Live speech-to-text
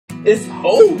It's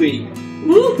holding.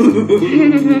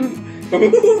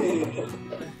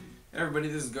 Everybody,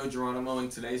 this is Go Geronimo,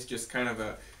 and today's just kind of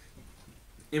a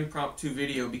impromptu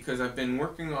video because I've been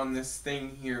working on this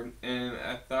thing here and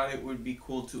I thought it would be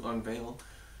cool to unveil.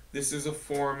 This is a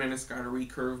form and it's got a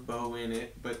recurve bow in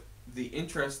it, but the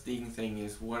interesting thing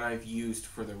is what I've used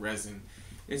for the resin.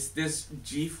 It's this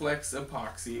G-Flex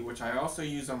epoxy, which I also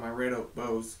use on my red oak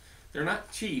bows. They're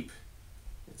not cheap.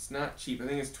 It's not cheap. I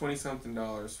think it's $20-something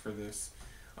for this.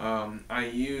 I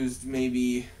used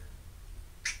maybe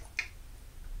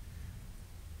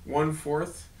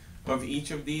 1/4 of each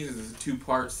of these. It's a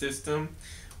 2-part system.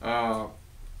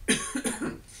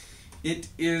 It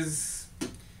is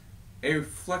a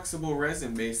flexible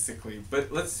resin basically,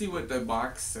 but let's see what the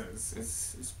box says.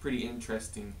 It's pretty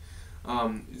interesting.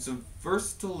 It's a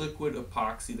versatile liquid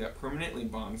epoxy that permanently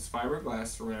bonds fiberglass,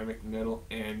 ceramic, metal,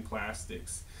 and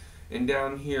plastics. And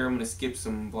down here, I'm going to skip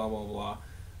some blah blah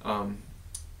blah.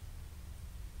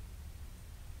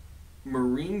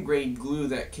 Marine grade glue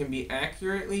that can be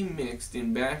accurately mixed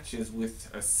in batches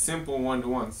with a simple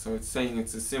 1-to-1. So it's saying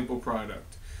it's a simple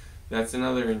product. That's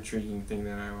another intriguing thing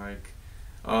that I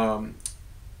like.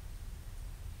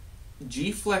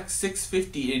 G-Flex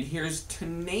 650 adheres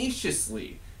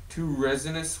tenaciously to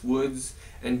resinous woods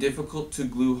and difficult to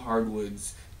glue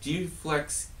hardwoods.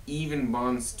 G-Flex even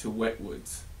bonds to wet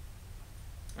woods.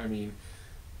 I mean,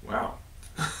 wow.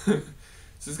 So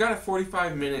it's got a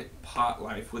 45-minute pot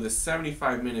life with a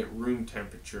 75-minute room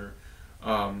temperature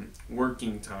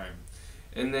working time.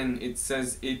 And then it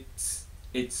says it's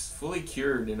fully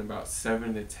cured in about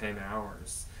 7 to 10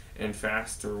 hours and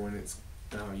faster when it's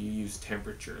you use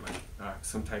temperature, like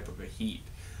some type of a heat.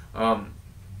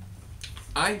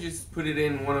 I just put it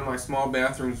in one of my small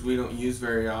bathrooms we don't use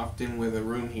very often with a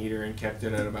room heater and kept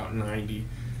it at about 90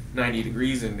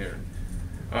 degrees in there.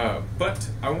 But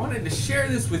I wanted to share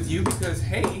this with you because,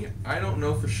 hey, I don't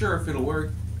know for sure if it'll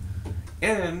work.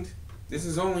 And this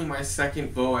is only my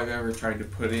second bow I've ever tried to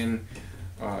put in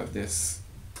this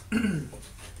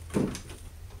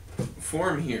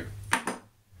form here.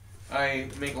 I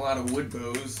make a lot of wood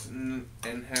bows and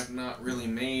have not really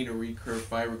made a recurve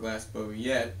fiberglass bow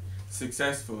yet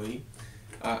successfully.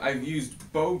 I've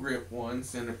used bow grip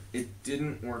once and it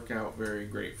didn't work out very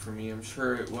great for me. I'm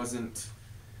sure it wasn't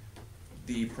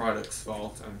the product's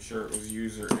fault. I'm sure it was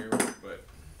user error, but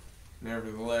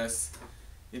nevertheless,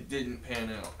 it didn't pan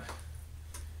out.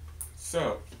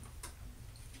 So,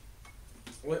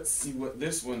 let's see what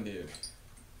this one did.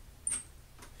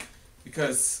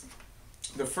 Because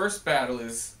the first battle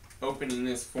is opening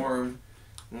this form,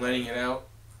 letting it out,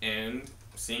 and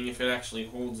seeing if it actually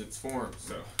holds its form.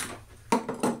 So,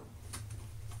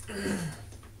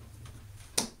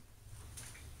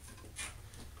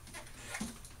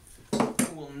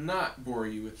 I will not bore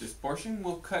you with this portion.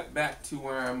 We'll cut back to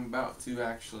where I'm about to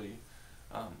actually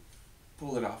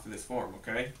pull it off of this form,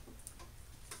 okay?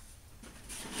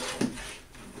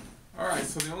 Alright,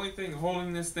 so the only thing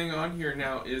holding this thing on here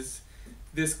now is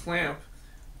this clamp.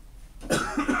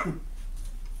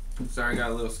 Sorry, I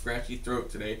got a little scratchy throat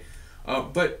today.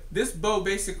 But this bow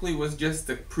basically was just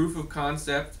a proof of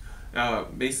concept.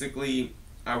 Basically,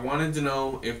 I wanted to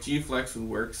know if G-Flex would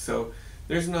work, so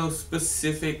there's no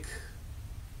specific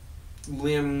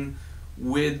limb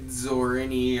widths or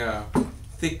any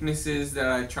thicknesses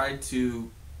that I tried to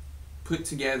put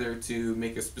together to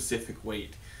make a specific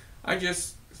weight. I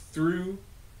just threw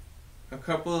a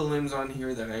couple of limbs on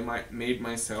here that I made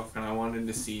myself, and I wanted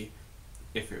to see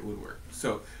if it would work.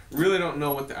 So really don't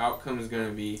know what the outcome is going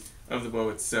to be of the bow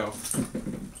itself,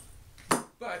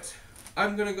 but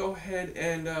I'm going to go ahead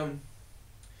and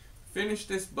finish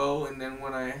this bow, and then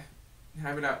when I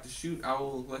have it out to shoot, I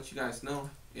will let you guys know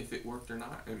if it worked or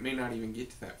not. It may not even get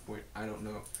to that point. I don't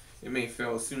know. It may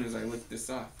fail as soon as I lick this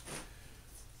off.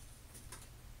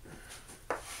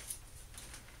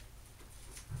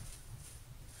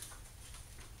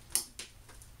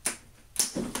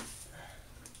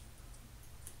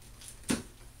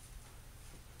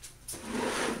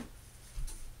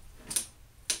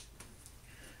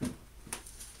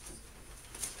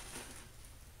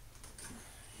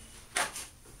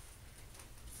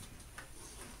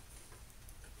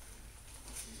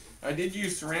 I did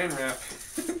use saran wrap,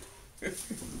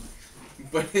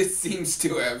 but it seems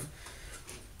to have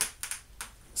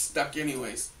stuck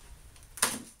anyways.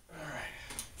 Alright.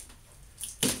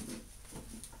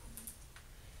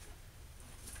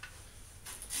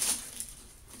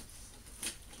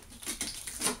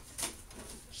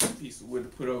 Just a piece of wood to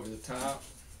put over the top.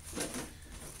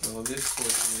 So this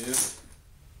portion is.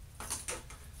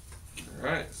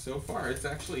 Alright, so far it's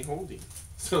actually holding.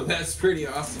 So that's pretty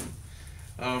awesome.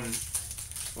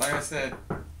 like I said,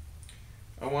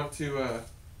 I want to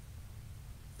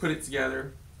put it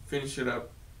together, finish it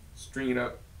up, string it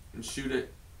up, and shoot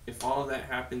it. If all of that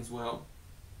happens well,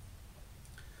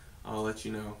 I'll let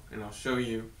you know and I'll show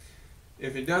you.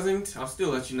 If it doesn't, I'll still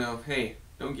let you know, hey,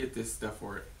 don't get this stuff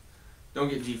for it. Don't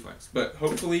get G-Flex. But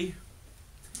hopefully,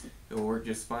 it'll work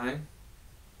just fine.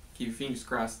 Keep your fingers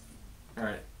crossed.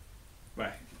 Alright,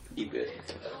 bye. Keep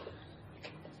it.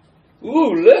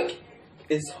 Ooh, look!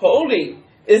 It's holding!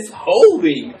 It's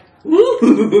holding! Ooh!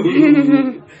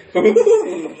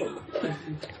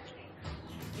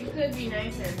 It could be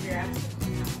nicer if you're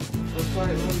asking. That's why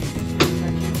I love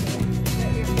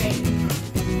But your face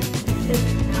is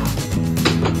out.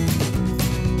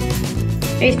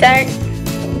 Restart. you.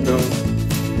 No.